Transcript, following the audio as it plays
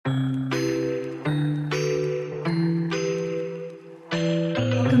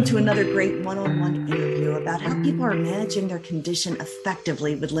to another great one-on-one interview about how people are managing their condition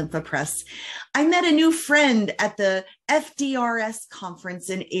effectively with lymphopress. I met a new friend at the FDRS conference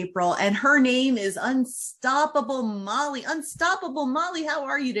in April, and her name is Unstoppable Molly. Unstoppable Molly, how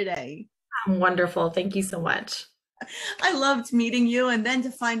are you today? I'm wonderful. Thank you so much. I loved meeting you, and then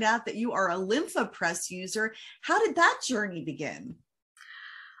to find out that you are a lymphopress user. How did that journey begin?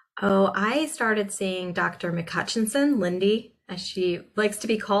 Oh, I started seeing Dr. McCutchinson, Lindy, as she likes to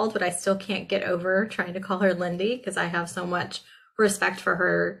be called, but I still can't get over trying to call her Lindy because I have so much respect for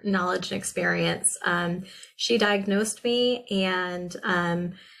her knowledge and experience. She diagnosed me and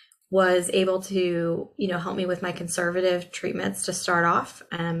was able to, help me with my conservative treatments to start off,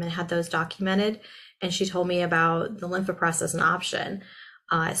 and had those documented. And she told me about the lymphopress as an option.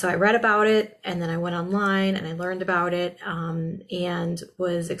 So I read about it, and then I went online and I learned about it, and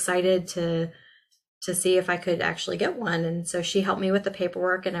was excited to see if I could actually get one. And so she helped me with the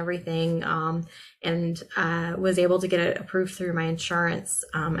paperwork and everything, and was able to get it approved through my insurance.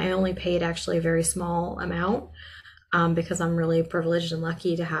 I only paid actually a very small amount, because I'm really privileged and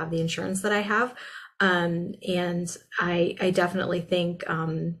lucky to have the insurance that I have. And I definitely think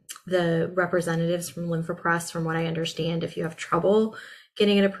the representatives from lymphopress, from what I understand, if you have trouble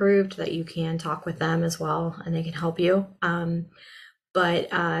getting it approved, that you can talk with them as well and they can help you.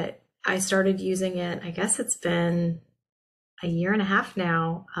 But I started using it, I guess it's been a year and a half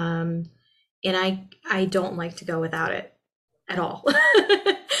now. And I don't like to go without it at all.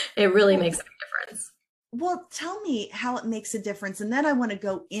 It really makes a difference. Well, tell me how it makes a difference. And then I want to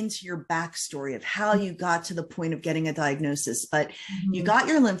go into your backstory of how you got to the point of getting a diagnosis. But you Mhm. got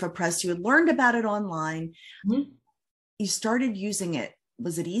your lymphopress, you had learned about it online, Mhm. you started using it.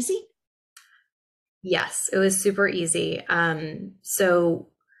 Was it easy? Yes, it was super easy. So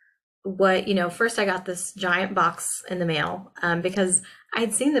first I got this giant box in the mail, because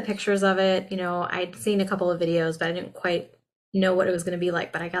I'd seen the pictures of it, I'd seen a couple of videos, but I didn't quite know what it was going to be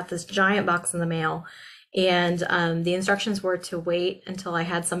like. But I got this giant box in the mail, and the instructions were to wait until I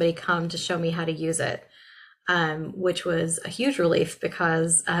had somebody come to show me how to use it, which was a huge relief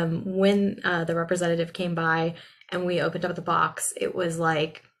because when the representative came by and we opened up the box, it was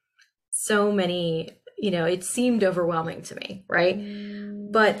like so many, it seemed overwhelming to me, right?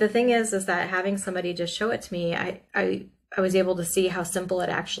 But the thing is that having somebody just show it to me, I was able to see how simple it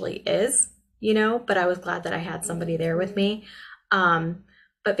actually is, but I was glad that I had somebody there with me.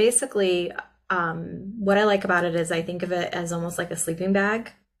 But basically, what I like about it is I think of it as almost like a sleeping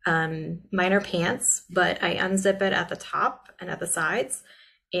bag. Mine are pants, but I unzip it at the top and at the sides.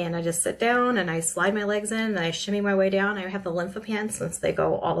 And I just sit down and I slide my legs in and I shimmy my way down. I have the lympho pants since they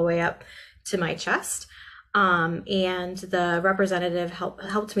go all the way up to my chest. And the representative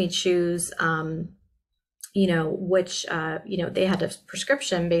helped me choose, which, they had a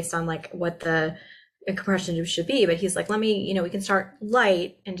prescription based on like what the compression should be. But he's like, let me, we can start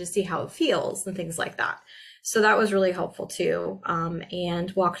light and just see how it feels and things like that. So that was really helpful too,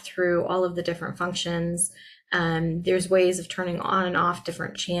 and walked through all of the different functions. There's ways of turning on and off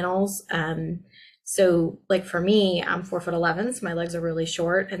different channels. So like for me, I'm 4'11", so my legs are really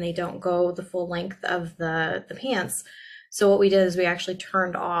short and they don't go the full length of the pants. So what we did is we actually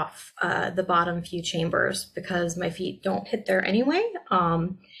turned off the bottom few chambers because my feet don't hit there anyway.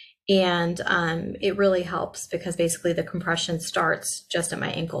 And it really helps because basically the compression starts just at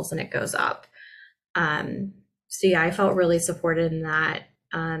my ankles and it goes up. So yeah, I felt really supported in that.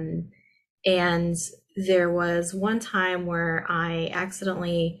 And there was one time where I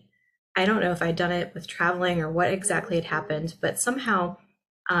accidentally, I don't know if I'd done it with traveling or what exactly had happened, but somehow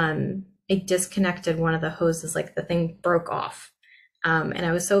I disconnected one of the hoses, like the thing broke off. And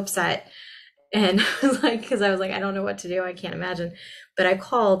I was so upset. And I was like, because I was like, I don't know what to do. I can't imagine. But I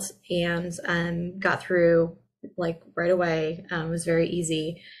called and got through like right away. It was very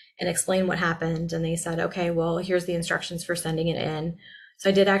easy and explained what happened. And they said, okay, well, here's the instructions for sending it in. So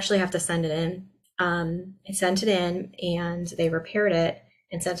I did actually have to send it in. I sent it in and they repaired it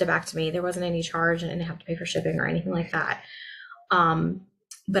and sent it back to me. There wasn't any charge and I didn't have to pay for shipping or anything like that.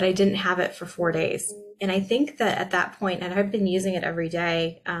 But I didn't have it for 4 days. And I think that at that point, and I've been using it every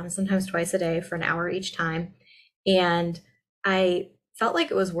day, sometimes twice a day for an hour each time. And I felt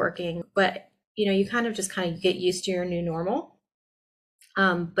like it was working, but you kind of get used to your new normal.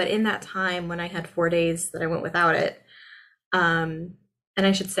 But in that time when I had 4 days that I went without it, and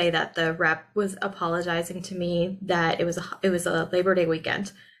I should say that the rep was apologizing to me that it was a Labor Day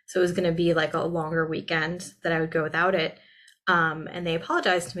weekend. So it was going to be like a longer weekend that I would go without it. And they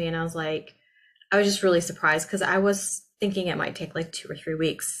apologized to me and I was just really surprised because I was thinking it might take like 2 or 3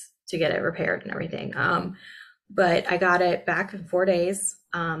 weeks to get it repaired and everything. but I got it back in 4 days.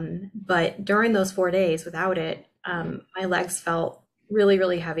 But during those 4 days without it, my legs felt really,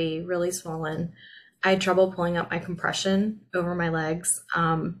 really heavy, really swollen. I had trouble pulling up my compression over my legs.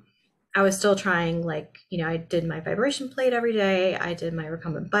 I was still trying, like, I did my vibration plate every day. I did my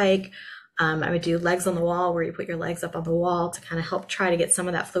recumbent bike. I would do legs on the wall, where you put your legs up on the wall to kind of help try to get some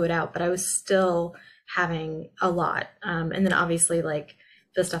of that fluid out. But I was still having a lot. And then obviously, like,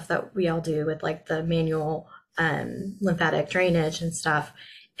 the stuff that we all do with like the manual lymphatic drainage and stuff.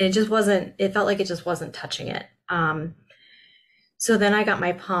 And it felt like it just wasn't touching it. So then I got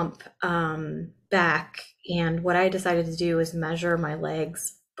my pump back, and what I decided to do was measure my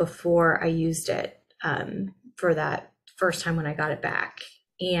legs before I used it for that first time when I got it back.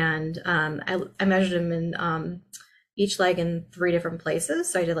 And I measured them in each leg in 3 different places.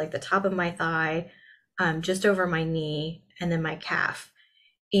 So I did like the top of my thigh, just over my knee, and then my calf.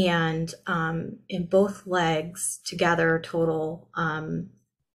 And in both legs together total,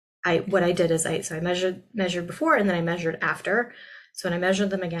 what I did is I measured before, and then I measured after. So when I measured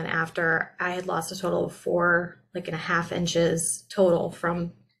them again after, I had lost a total of 4.5 inches total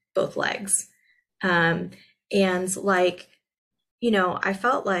from both legs. And like, I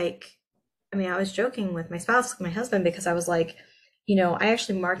felt like, I was joking with my spouse, my husband, because I was like, I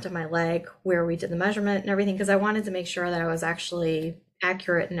actually marked on my leg where we did the measurement and everything, because I wanted to make sure that I was actually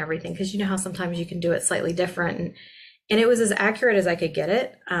accurate and everything, because how sometimes you can do it slightly different. And it was as accurate as I could get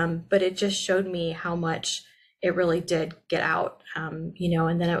it. But it just showed me how much it really did get out, and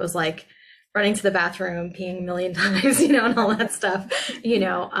then it was like running to the bathroom, peeing a million times, and all that stuff,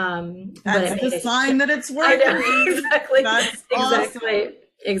 That's a sign that it's working. I know, exactly. That's exactly. awesome.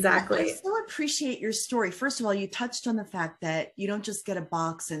 Exactly. I so appreciate your story. First of all, you touched on the fact that you don't just get a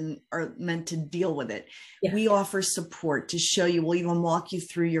box and are meant to deal with it. Yeah. We offer support to show you. We'll even walk you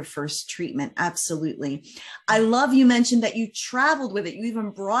through your first treatment. Absolutely. I love you mentioned that you traveled with it. You even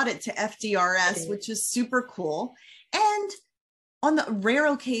brought it to FDRS, which is super cool. And on the rare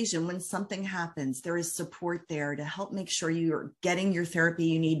occasion when something happens, there is support there to help make sure you're getting your therapy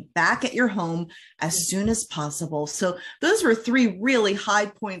you need back at your home as soon as possible. So those were 3 really high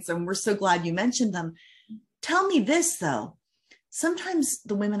points, and we're so glad you mentioned them. Tell me this, though. Sometimes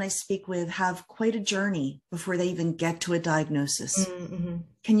the women I speak with have quite a journey before they even get to a diagnosis. Mm-hmm.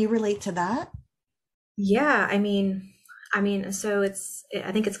 Can you relate to that? Yeah, so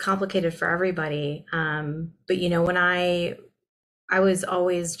I think it's complicated for everybody. But when I was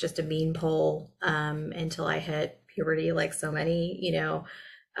always just a beanpole until I hit puberty, like so many,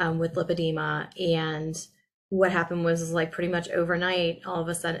 with lipedema. And what happened was, like, pretty much overnight, all of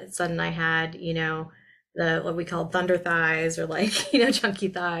a sudden I had, what we call thunder thighs, or like, chunky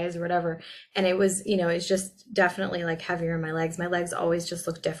thighs or whatever. And it was, it's just definitely like heavier in my legs. My legs always just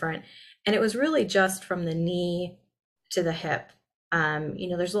look different. And it was really just from the knee to the hip.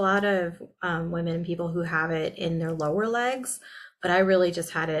 There's a lot of women and people who have it in their lower legs, but I really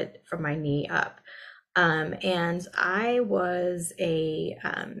just had it from my knee up. And I was like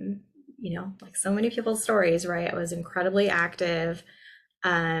so many people's stories, right? I was incredibly active.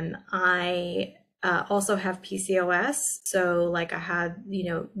 I also have PCOS. So like I had,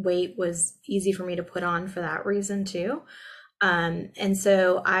 weight was easy for me to put on for that reason too. And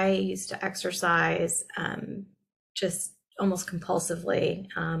so I used to exercise just almost compulsively.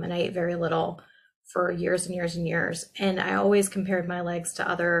 And I ate very little for years and years and years. And I always compared my legs to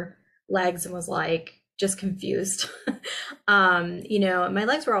other legs and was like, just confused. My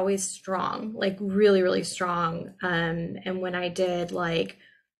legs were always strong, like really, really strong. And when I did I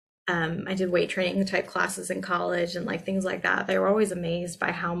did weight training type classes in college and like things like that, they were always amazed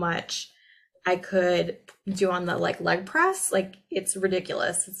by how much I could do on the leg press. Like, it's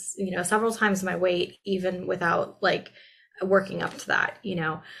ridiculous. It's, several times my weight, even without like working up to that,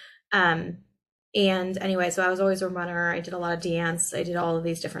 and anyway, so I was always a runner. I did a lot of dance. I did all of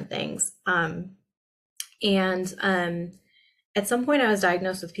these different things. At some point I was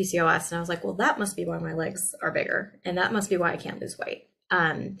diagnosed with PCOS, and I was like, well, that must be why my legs are bigger, and that must be why I can't lose weight.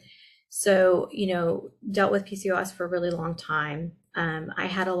 So, dealt with PCOS for a really long time. I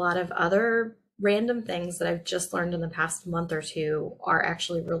had a lot of other random things that I've just learned in the past month or two are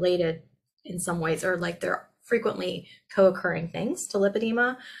actually related in some ways, or like they're frequently co-occurring things to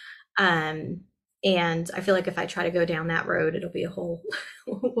lipedema. And I feel like if I try to go down that road, it'll be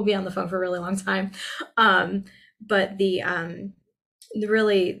we'll be on the phone for a really long time. But the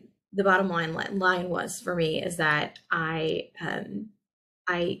bottom line was for me is that I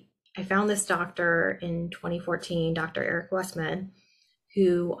found this doctor in 2014, Dr. Eric Westman,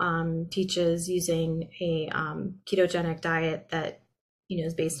 who teaches using a ketogenic diet that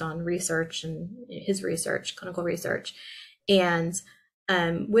is based on research and his research, clinical research. And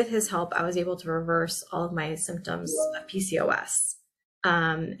with his help, I was able to reverse all of my symptoms of PCOS.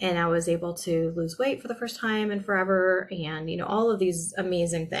 And I was able to lose weight for the first time in forever, and all of these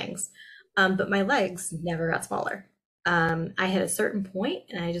amazing things. But my legs never got smaller. I had a certain point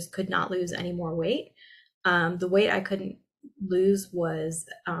and I just could not lose any more weight. The weight I couldn't lose was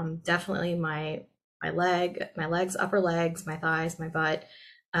definitely my legs, upper legs, my thighs, my butt,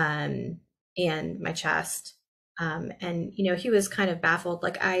 and my chest. And he was kind of baffled.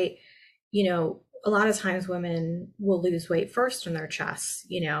 Like a lot of times women will lose weight first in their chests.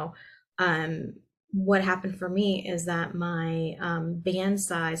 What happened for me is that my band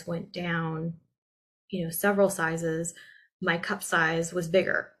size went down, several sizes. My cup size was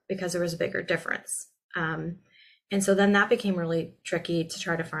bigger because there was a bigger difference. And so then that became really tricky to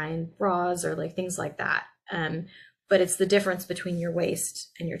try to find bras or like things like that. But it's the difference between your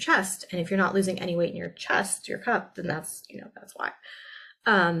waist and your chest. And if you're not losing any weight in your chest, your cup, then that's why.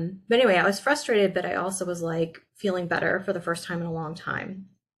 But anyway, I was frustrated, but I also was like feeling better for the first time in a long time.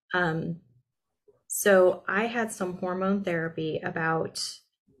 So I had some hormone therapy about,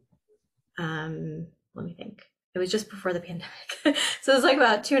 let me think. It was just before the pandemic. So it was like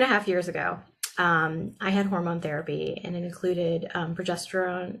about 2.5 years ago. I had hormone therapy, and it included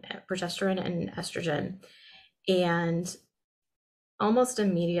progesterone and estrogen. And almost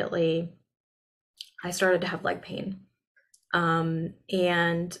immediately I started to have leg pain.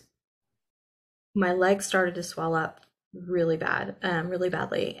 And my legs started to swell up really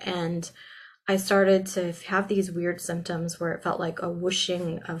badly. And I started to have these weird symptoms where it felt like a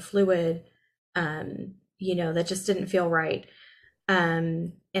whooshing of fluid, that just didn't feel right.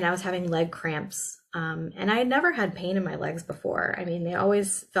 And I was having leg cramps. And I had never had pain in my legs before. I mean, they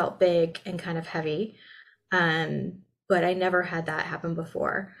always felt big and kind of heavy. But I never had that happen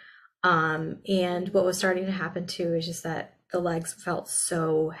before. And what was starting to happen too is just that the legs felt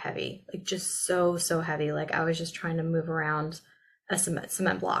so heavy, like just so heavy. Like I was just trying to move around a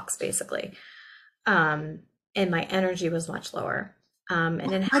cement blocks basically. And my energy was much lower. And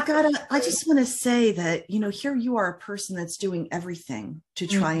it I just want to say that, here you are a person that's doing everything to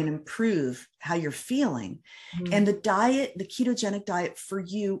try and improve how you're feeling. And the ketogenic diet for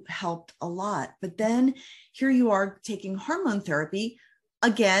you helped a lot. But then here you are taking hormone therapy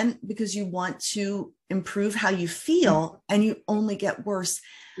again, because you want to improve how you feel, and you only get worse.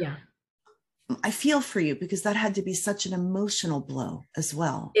 Yeah. I feel for you, because that had to be such an emotional blow as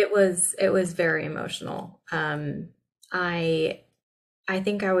well. It was very emotional. I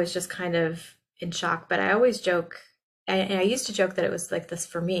think I was just kind of in shock, but I always joke, and I used to joke that it was like this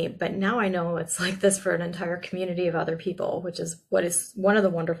for me, but now I know it's like this for an entire community of other people, which is what is one of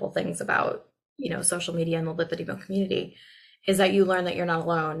the wonderful things about, social media and the lipedema community, is that you learn that you're not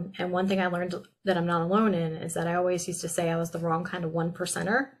alone. And one thing I learned that I'm not alone in is that I always used to say I was the wrong kind of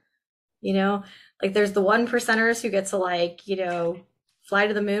 1%er. Like there's the 1%ers who get to like, fly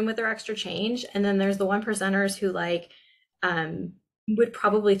to the moon with their extra change. And then there's the 1%ers who like, would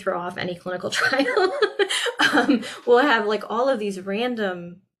probably throw off any clinical trial. We'll have like all of these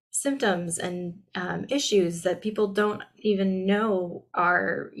random symptoms and issues that people don't even know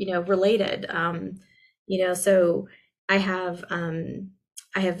are, related. So I have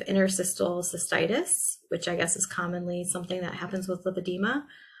interstitial cystitis, which I guess is commonly something that happens with lipedema.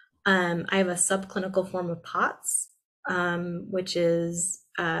 I have a subclinical form of POTS, which is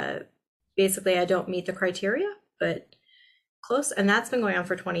basically I don't meet the criteria, but close. And that's been going on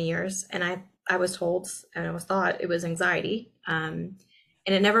for 20 years. And I was told, and I was thought it was anxiety. And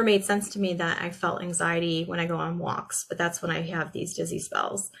it never made sense to me that I felt anxiety when I go on walks, but that's when I have these dizzy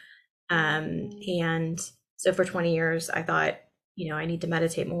spells. And so for 20 years, I thought, I need to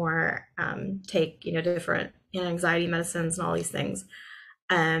meditate more, take, different anxiety medicines and all these things.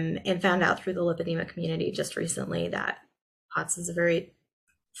 And found out through the lipedema community just recently that POTS is a very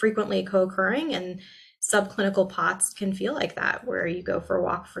frequently co-occurring, and subclinical POTS can feel like that, where you go for a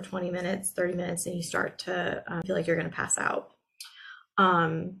walk for 20 minutes, 30 minutes, and you start to feel like you're going to pass out.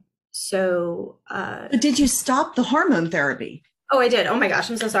 But did you stop the hormone therapy? Oh, I did. Oh my gosh,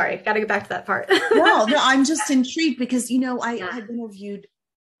 I'm so sorry. Got to get back to that part. No, I'm just intrigued because, I have interviewed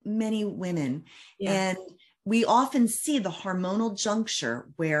many women, and we often see the hormonal juncture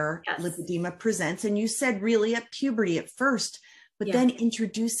where lipedema presents. And you said really at puberty at first, but then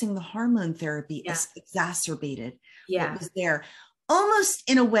introducing the hormone therapy exacerbated what was there. Almost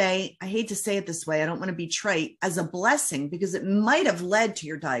in a way, I hate to say it this way, I don't want to be trite, as a blessing, because it might have led to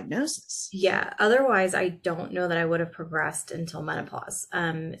your diagnosis. Yeah. Otherwise, I don't know that I would have progressed until menopause.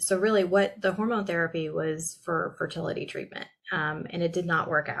 So really what the hormone therapy was for fertility treatment. and it did not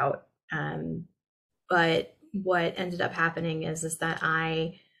work out. But what ended up happening is that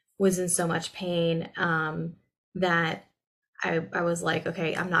I was in so much pain, that I was like,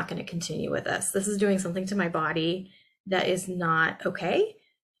 okay, I'm not going to continue with this. This is doing something to my body that is not okay,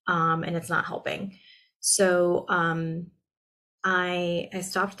 and it's not helping. So I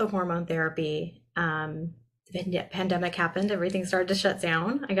stopped the hormone therapy. The pandemic happened, everything started to shut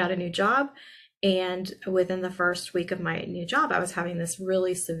down. I got a new job, and within the first week of my new job, I was having this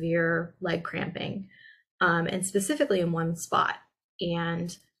really severe leg cramping, and specifically in one spot.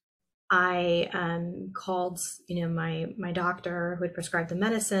 And I called, my doctor who had prescribed the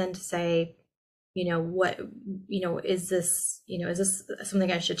medicine to say, what, is this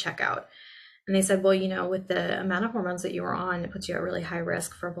something I should check out? And they said, well, with the amount of hormones that you were on, it puts you at really high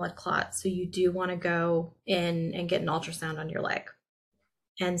risk for a blood clot. So you do want to go in and get an ultrasound on your leg.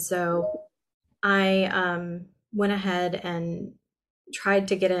 And so I went ahead and tried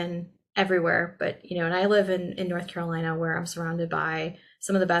to get in everywhere, but and I live in North Carolina, where I'm surrounded by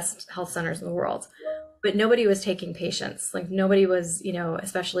some of the best health centers in the world, but nobody was taking patients. Like nobody was,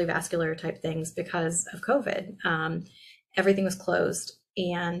 especially vascular type things, because of COVID. Everything was closed,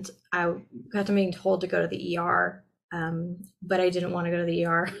 and I got to being told to go to the ER, but I didn't want to go to the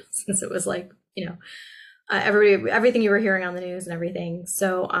ER since it was like, everything you were hearing on the news and everything.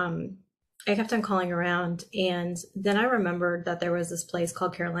 So I kept on calling around, and then I remembered that there was this place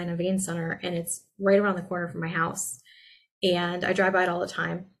called Carolina Vein Center, and it's right around the corner from my house, and I drive by it all the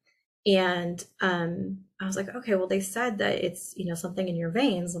time. And I was like, okay, well, they said that it's something in your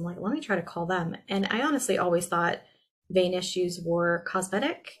veins. I'm like, let me try to call them. And I honestly always thought vein issues were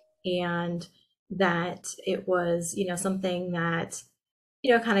cosmetic, and that it was something that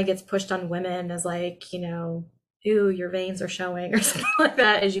kind of gets pushed on women as like, ooh, your veins are showing or something like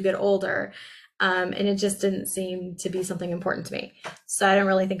that as you get older. And it just didn't seem to be something important to me. So I didn't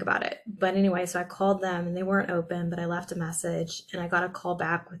really think about it. But anyway, so I called them and they weren't open, but I left a message and I got a call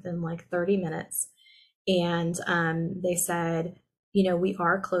back within like 30 minutes. And they said, we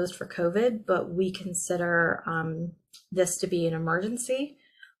are closed for COVID, but we consider this to be an emergency.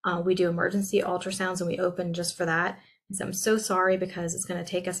 We do emergency ultrasounds and we open just for that. So I'm so sorry, because it's going to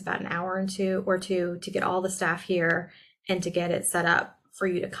take us about an hour or two to get all the staff here and to get it set up for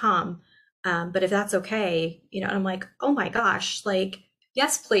you to come. But if that's okay, and I'm like, oh my gosh, like,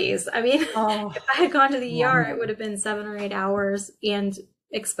 yes, please. I mean, if I had gone to the ER, it would have been 7 or 8 hours and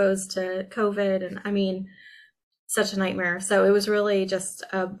exposed to COVID. And I mean, such a nightmare. So it was really just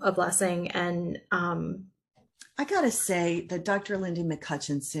a blessing. And I gotta say that Dr. Lindy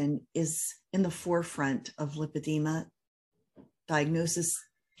McCutcheon is in the forefront of lipedema diagnosis,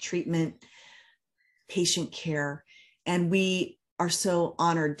 treatment, patient care, and we are so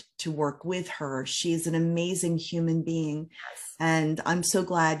honored to work with her. She is an amazing human being. yes. And I'm so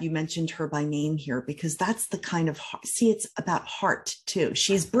glad you mentioned her by name here, because that's the kind of it's about heart too.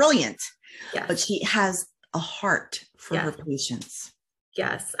 She's brilliant, Yes. but she has a heart for Yes. her patients.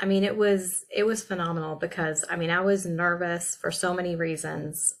 Yes. I mean, it was phenomenal, because I mean, I was nervous for so many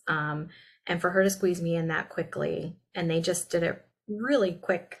reasons. And for her to squeeze me in that quickly, and they just did it really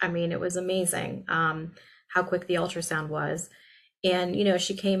quick. I mean, it was amazing, how quick the ultrasound was. And,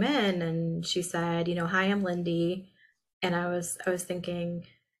 she came in and she said, hi, I'm Lindy. And I was thinking,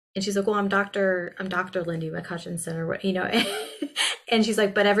 and she's like, well, I'm Dr. Lindy McCutcheon, or what, and she's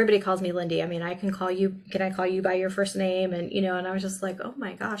like, but everybody calls me Lindy. I mean, can I call you by your first name? And, and I was just like, oh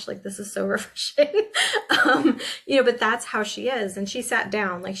my gosh, like, this is so refreshing. But that's how she is. And she sat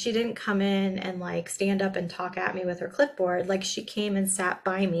down, like, she didn't come in and like stand up and talk at me with her clipboard. Like, she came and sat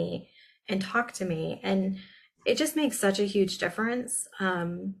by me and talked to me. And it just makes such a huge difference.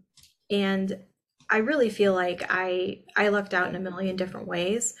 And I really feel like I lucked out in a million different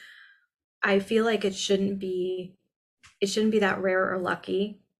ways. I feel like it shouldn't be that rare or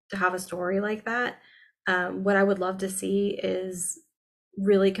lucky to have a story like that. What I would love to see is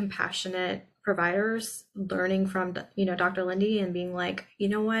really compassionate providers learning from, Dr. Lindy, and being like, you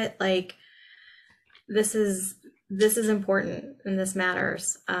know what, like, this is important and this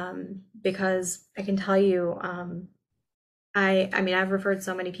matters. Because I can tell you, I mean, I've referred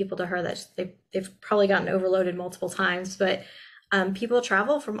so many people to her that they've probably gotten overloaded multiple times, but people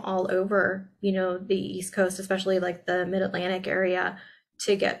travel from all over, the East Coast, especially like the Mid-Atlantic area,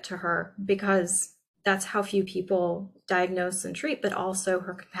 to get to her, because that's how few people diagnose and treat, but also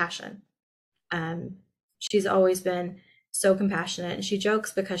her compassion. She's always been so compassionate, and she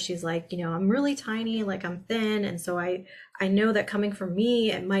jokes because she's like, I'm really tiny, like I'm thin. And so I know that coming from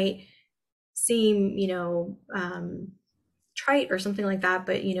me, it might seem, trite or something like that,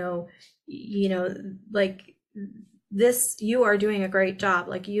 but like, you are doing a great job.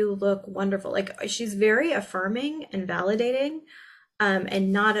 Like, you look wonderful. Like, she's very affirming and validating,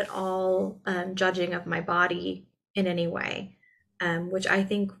 and not at all judging of my body in any way, which I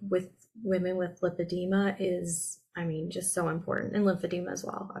think with women with lipedema is, I mean, just so important, and lymphedema as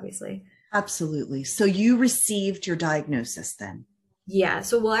well, obviously. Absolutely. So you received your diagnosis then? Yeah.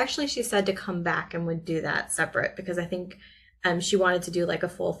 So, well, actually, she said to come back and would do that separate, because I think she wanted to do like a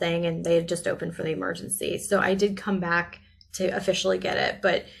full thing, and they had just opened for the emergency. So I did come back to officially get it.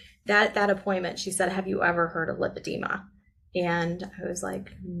 But that appointment, she said, "Have you ever heard of lipedema?" And I was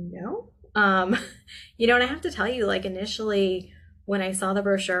like, "No." And I have to tell you, like, initially when I saw the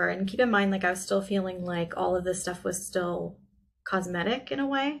brochure, and keep in mind, like, I was still feeling like all of this stuff was still cosmetic in a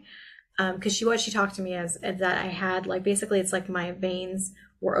way. Because what she talked to me as that I had, like, basically it's like my veins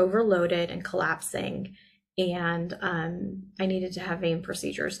were overloaded and collapsing, and I needed to have vein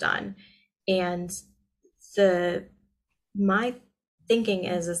procedures done. And my thinking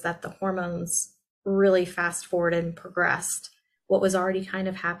is that the hormones really fast forwarded and progressed what was already kind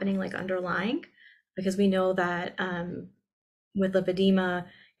of happening, like, underlying, because we know that with lipedema,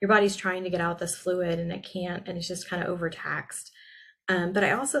 your body's trying to get out this fluid and it can't, and it's just kind of overtaxed. But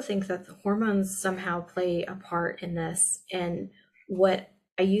I also think that the hormones somehow play a part in this. And what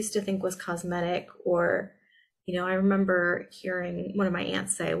I used to think was cosmetic, or, I remember hearing one of my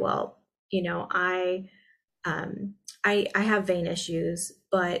aunts say, "Well, I have vein issues,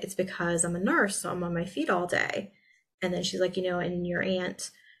 but it's because I'm a nurse, so I'm on my feet all day." And then she's like, and your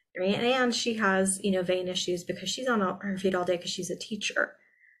aunt Ann, she has, vein issues because she's on her feet all day because she's a teacher.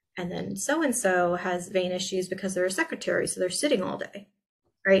 And then so and so has vein issues because they're a secretary, so they're sitting all day,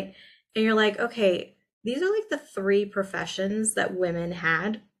 right? And you're like, okay, these are like the three professions that women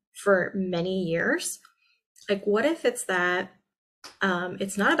had for many years. Like, what if it's that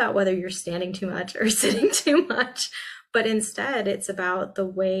it's not about whether you're standing too much or sitting too much, but instead it's about the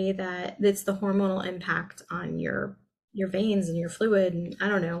way that it's the hormonal impact on your veins and your fluid. And I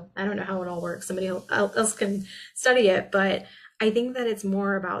don't know how it all works. Somebody else can study it, but I think that it's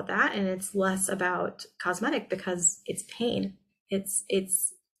more about that, and it's less about cosmetic, because it's pain. It's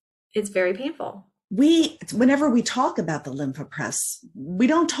very painful. Whenever we talk about the lymphopress, we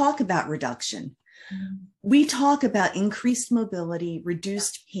don't talk about reduction. We talk about increased mobility,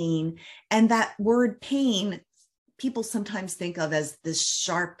 reduced pain, and that word pain, people sometimes think of as this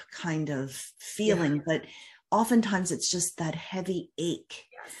sharp kind of feeling, but oftentimes it's just that heavy ache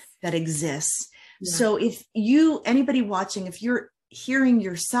that exists. Yeah. So if anybody watching, if you're hearing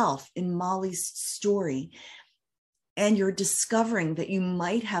yourself in Molly's story and you're discovering that you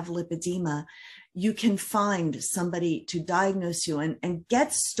might have lipedema, you can find somebody to diagnose you and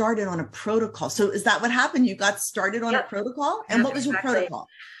get started on a protocol. So is that what happened? You got started on a protocol? And what was your protocol?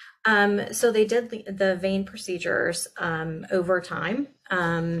 So they did the vein procedures over time.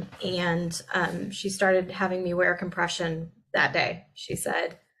 And she started having me wear compression that day. She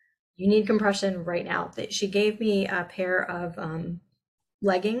said, "You need compression right now." She gave me a pair of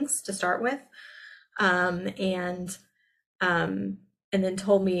leggings to start with, and then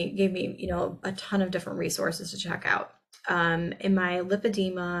gave me, a ton of different resources to check out. In my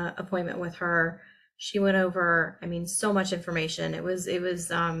lipedema appointment with her, she went over, so much information. It was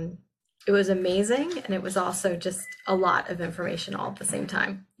amazing, and it was also just a lot of information all at the same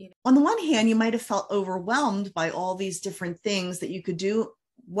time. On the one hand, you might have felt overwhelmed by all these different things that you could do,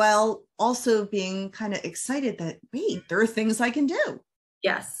 while also being kind of excited that, wait, there are things I can do.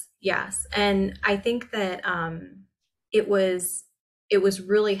 Yes. And I think that it was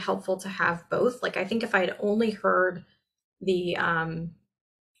really helpful to have both. Like, I think if I had only heard the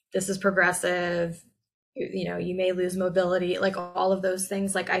this is progressive, you may lose mobility, like all of those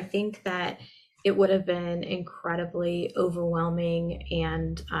things, like, I think that it would have been incredibly overwhelming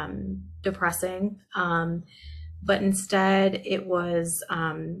and depressing. But instead, it was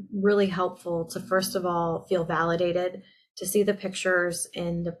really helpful to, first of all, feel validated, to see the pictures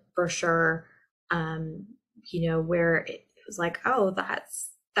in the brochure, where it was like, oh,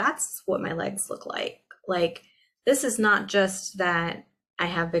 that's what my legs look like. Like, this is not just that I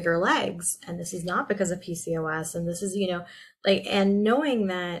have bigger legs, and this is not because of PCOS, and this is, and knowing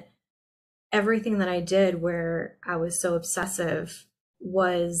that everything that I did where I was so obsessive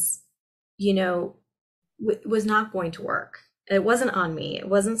was, was not going to work. It wasn't on me. It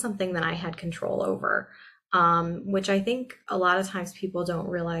wasn't something that I had control over, which I think a lot of times people don't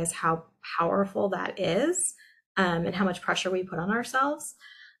realize how powerful that is, and how much pressure we put on ourselves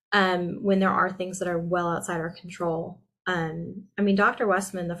when there are things that are well outside our control. Dr.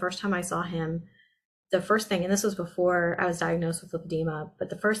 Westman, the first time I saw him, the first thing, and this was before I was diagnosed with lipedema, but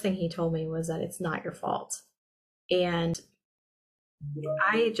the first thing he told me was that it's not your fault. And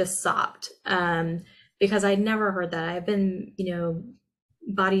I just sobbed, because I'd never heard that. I've been,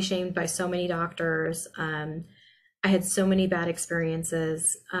 body shamed by so many doctors. I had so many bad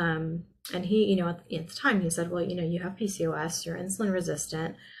experiences. And he, at the time, he said, well, you have PCOS, you're insulin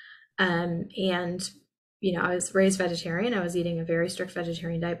resistant. And, I was raised vegetarian. I was eating a very strict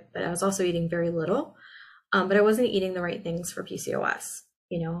vegetarian diet, but I was also eating very little. But I wasn't eating the right things for PCOS.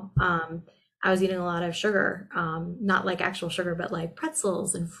 I was eating a lot of sugar, not like actual sugar, but like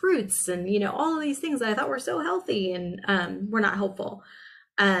pretzels and fruits and, all of these things that I thought were so healthy and were not helpful.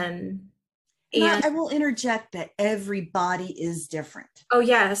 And I will interject that every body is different. Oh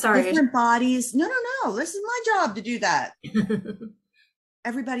yeah, sorry. Different bodies. No. This is my job to do that.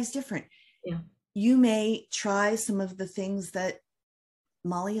 Everybody's different. Yeah. You may try some of the things that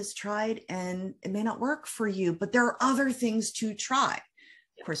Molly has tried and it may not work for you, but there are other things to try.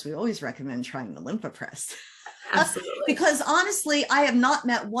 Of course, we always recommend trying the LymphaPress. Absolutely. Because honestly, I have not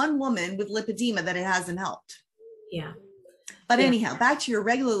met one woman with lipedema that it hasn't helped. Yeah. But anyhow, back to your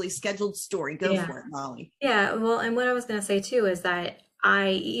regularly scheduled story. Go for it, Molly. Yeah. Well, and what I was going to say too is that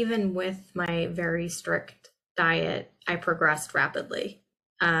even with my very strict diet, I progressed rapidly,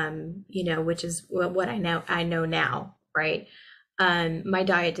 which is what I know now, right? My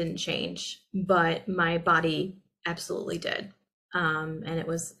diet didn't change, but my body absolutely did. And it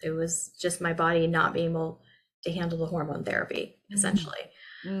was just my body not being able to handle the hormone therapy, essentially.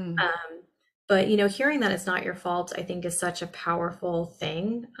 But hearing that it's not your fault, I think is such a powerful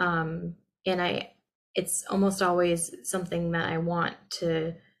thing. And it's almost always something that I want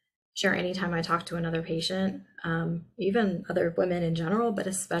to share anytime I talk to another patient, even other women in general, but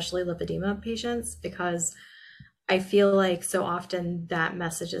especially lipedema patients, because I feel like so often that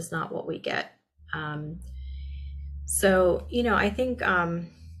message is not what we get. So, I think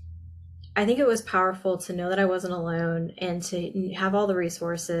it was powerful to know that I wasn't alone and to have all the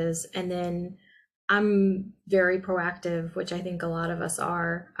resources. And then I'm very proactive, which I think a lot of us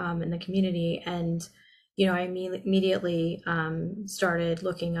are in the community. And, I immediately started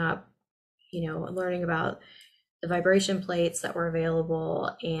looking up, learning about the vibration plates that were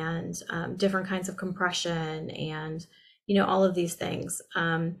available and different kinds of compression and, all of these things.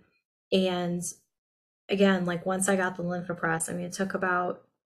 And again, like once I got the LymphaPress, it took about,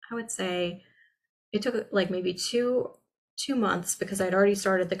 I would say it took like maybe two months because I'd already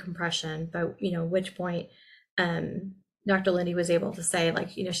started the compression, but which point Dr. Lindy was able to say, like,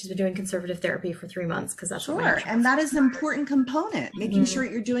 she's been doing conservative therapy for 3 months because that's sure. And that is an important component, making sure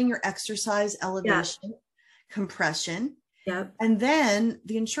you're doing your exercise, elevation, compression. Yep. And then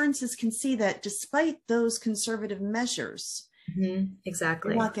the insurances can see that despite those conservative measures,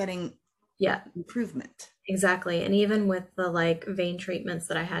 exactly, you're not getting improvement. Exactly. And even with the like vein treatments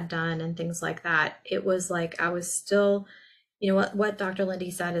that I had done and things like that, it was like I was still, what Dr. Lindy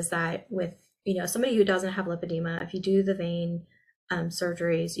said is that with, somebody who doesn't have lipedema, if you do the vein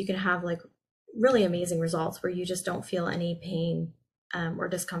surgeries, you can have like really amazing results where you just don't feel any pain or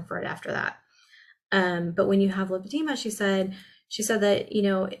discomfort after that. But when you have lipedema, she said that,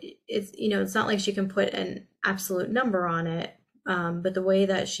 it's not like she can put an absolute number on it. But the way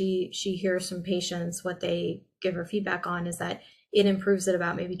that she hears from patients, what they give her feedback on is that it improves at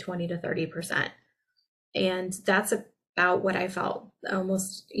about maybe 20 to 30%. And that's about what I felt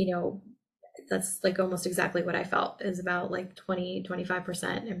almost, that's like almost exactly what I felt is about like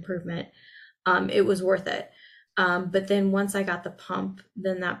 20-25% improvement. It was worth it. But then once I got the pump,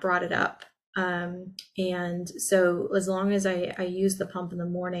 then that brought it up. And so as long as I use the pump in the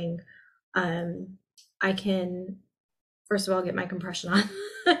morning, I can, first of all, get my compression on,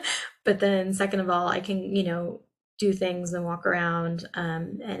 but then second of all, I can, do things and walk around,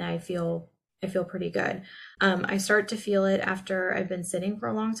 and I feel pretty good. I start to feel it after I've been sitting for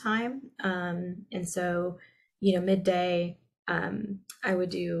a long time. And so, midday, I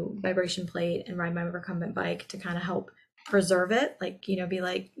would do vibration plate and ride my recumbent bike to kind of help preserve it. Like, be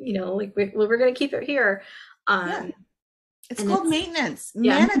like, like we're going to keep it here. It's called maintenance,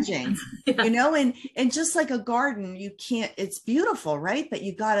 managing, and just like a garden, it's beautiful, right? But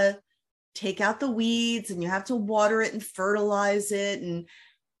you got to take out the weeds and you have to water it and fertilize it. And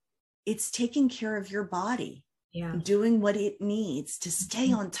it's taking care of your body, doing what it needs to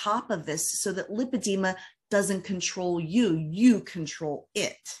stay on top of this so that lipedema doesn't control you, you control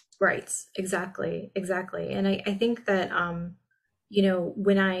it. Right. Exactly. And I think that,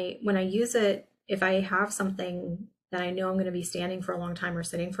 when I use it, if I have something that I know I'm going to be standing for a long time or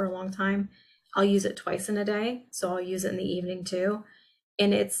sitting for a long time, I'll use it twice in a day. So I'll use it in the evening too.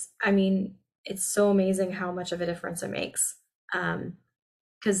 And it's so amazing how much of a difference it makes.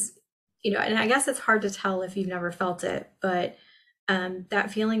 Because and I guess it's hard to tell if you've never felt it, but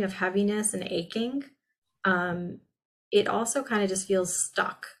that feeling of heaviness and aching, um, it also kind of just feels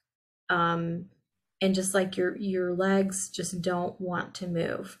stuck. Um, and just like your legs just don't want to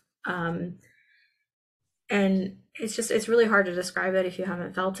move. And it's really hard to describe it if you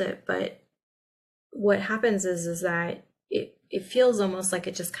haven't felt it, but what happens is that it feels almost like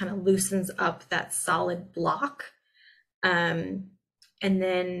it just kind of loosens up that solid block. Um, and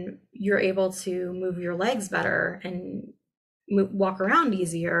then you're able to move your legs better and walk around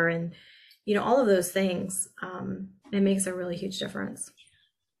easier, and all of those things. It makes a really huge difference.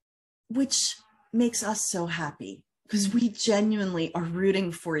 Which makes us so happy because we genuinely are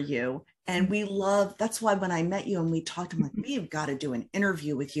rooting for you. And we love, that's why when I met you and we talked, I'm like, we've got to do an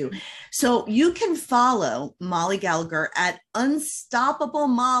interview with you. So you can follow Molly Gallagher at Unstoppable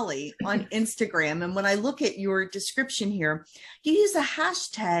Molly on Instagram. And when I look at your description here, you use a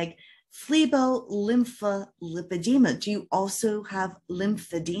hashtag phlebolymphopedema. Do you also have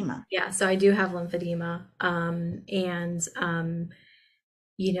lymphedema? Yeah, so I do have lymphedema.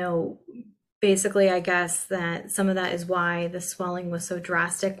 You know, basically, I guess that some of that is why the swelling was so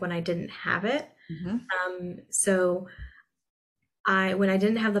drastic when I didn't have it. Mm-hmm. So when I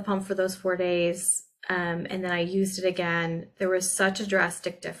didn't have the pump for those 4 days, and then I used it again, there was such a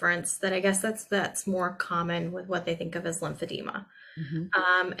drastic difference that I guess that's more common with what they think of as lymphedema.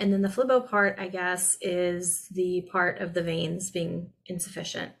 Mm-hmm. And then the phlebo part, I guess, is the part of the veins being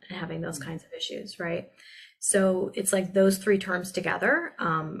insufficient and having those kinds of issues, right? So it's like those three terms together.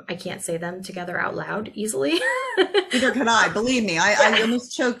 I can't say them together out loud easily. Neither can I. Believe me, I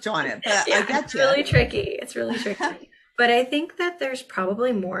almost choked on it, but I get you. It's really tricky. It's really tricky. But I think that there's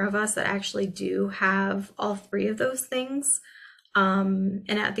probably more of us that actually do have all three of those things. And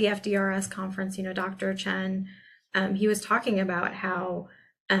at the FDRS conference, Dr. Chen, he was talking about how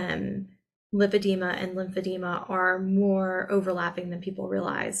lipedema and lymphedema are more overlapping than people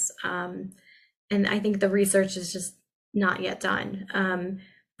realize. And I think the research is just not yet done.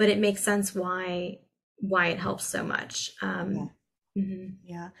 But it makes sense why it helps so much. Yeah. Mm-hmm.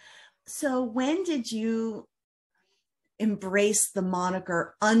 Yeah. So when did you embrace the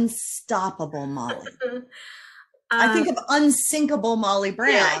moniker Unstoppable Molly? I think of Unsinkable Molly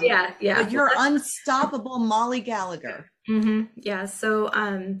Brown. Yeah. But you're Unstoppable Molly Gallagher. Mm-hmm. Yeah. So,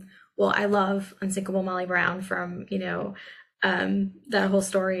 well, I love Unsinkable Molly Brown from, that whole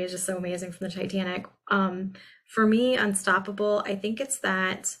story is just so amazing from the Titanic. For me, Unstoppable, I think it's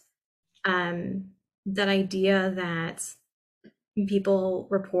that idea that people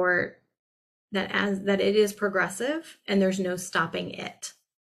report that it is progressive and there's no stopping it,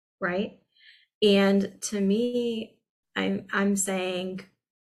 right? And to me, I'm saying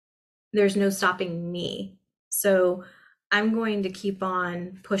there's no stopping me. So I'm going to keep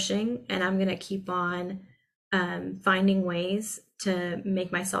on pushing, and I'm going to keep on finding ways to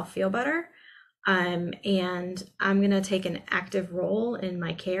make myself feel better. And I'm going to take an active role in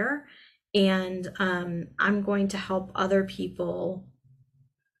my care, and I'm going to help other people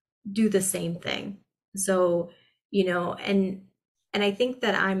do the same thing. So, and I think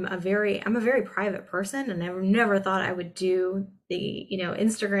that I'm a very private person, and I never thought I would do the,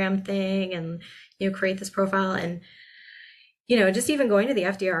 Instagram thing and, create this profile. And, just even going to the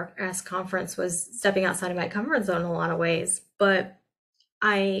FDRS conference was stepping outside of my comfort zone in a lot of ways. But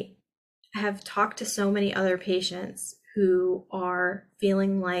I have talked to so many other patients who are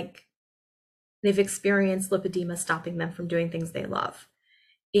feeling like they've experienced lipedema stopping them from doing things they love.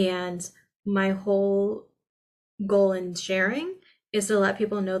 And my whole goal in sharing is to let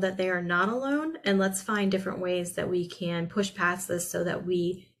people know that they are not alone, and let's find different ways that we can push past this so that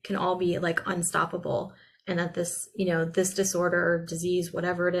we can all be like unstoppable, and that this, this disorder or disease,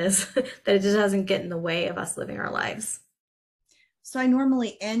 whatever it is, that it just doesn't get in the way of us living our lives. So I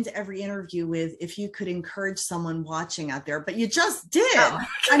normally end every interview with, if you could encourage someone watching out there, but you just did. Oh,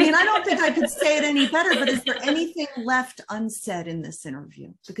 okay. I mean, I don't think I could say it any better, but is there anything left unsaid in this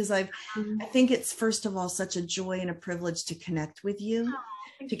interview? Because I think it's, first of all, such a joy and a privilege to connect with you,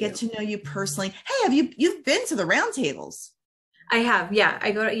 to get to know you personally. Hey, you've been to the roundtables? I have. Yeah,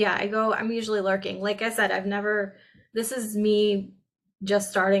 I go. I'm usually lurking. Like I said, this is me just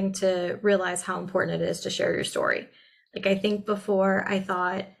starting to realize how important it is to share your story. Like, I think before I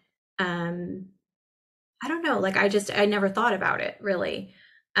thought, I don't know, like I never thought about it really.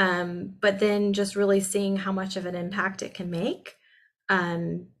 But then just really seeing how much of an impact it can make,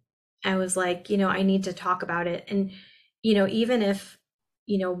 I was like, I need to talk about it. And, even if,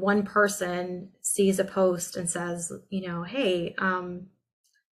 one person sees a post and says, hey,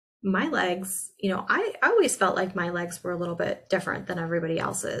 my legs, I always felt like my legs were a little bit different than everybody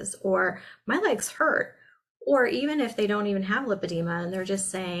else's, or my legs hurt. Or even if they don't even have lipedema and they're just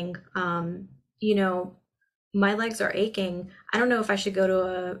saying, you know, my legs are aching. I don't know if I should go to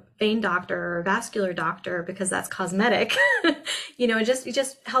a vein doctor or a vascular doctor because that's cosmetic.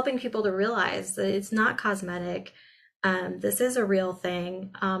 Just helping people to realize that it's not cosmetic. This is a real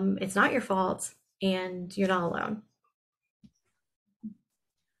thing. It's not your fault, and you're not alone.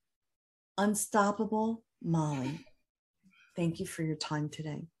 Unstoppable Molly, thank you for your time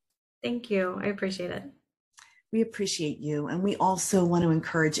today. Thank you. I appreciate it. We appreciate you. And we also want to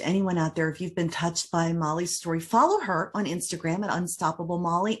encourage anyone out there, if you've been touched by Molly's story, follow her on Instagram at Unstoppable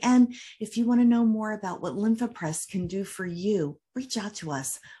Molly. And if you want to know more about what LymphaPress can do for you, reach out to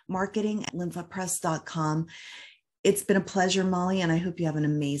us, marketing@lymphapress.com. It's been a pleasure, Molly, and I hope you have an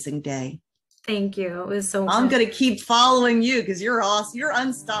amazing day. Thank you. It was so I'm going to keep following you because you're awesome. You're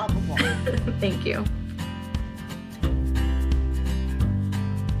unstoppable. Thank you.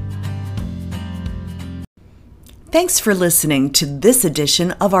 Thanks for listening to this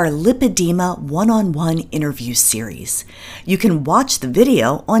edition of our Lipedema one-on-one interview series. You can watch the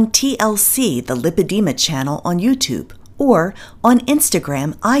video on TLC, the Lipedema channel on YouTube, or on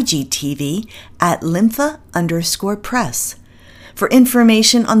Instagram, IGTV at lympha_press. For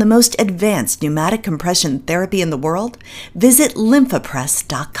information on the most advanced pneumatic compression therapy in the world, visit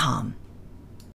lymphapress.com.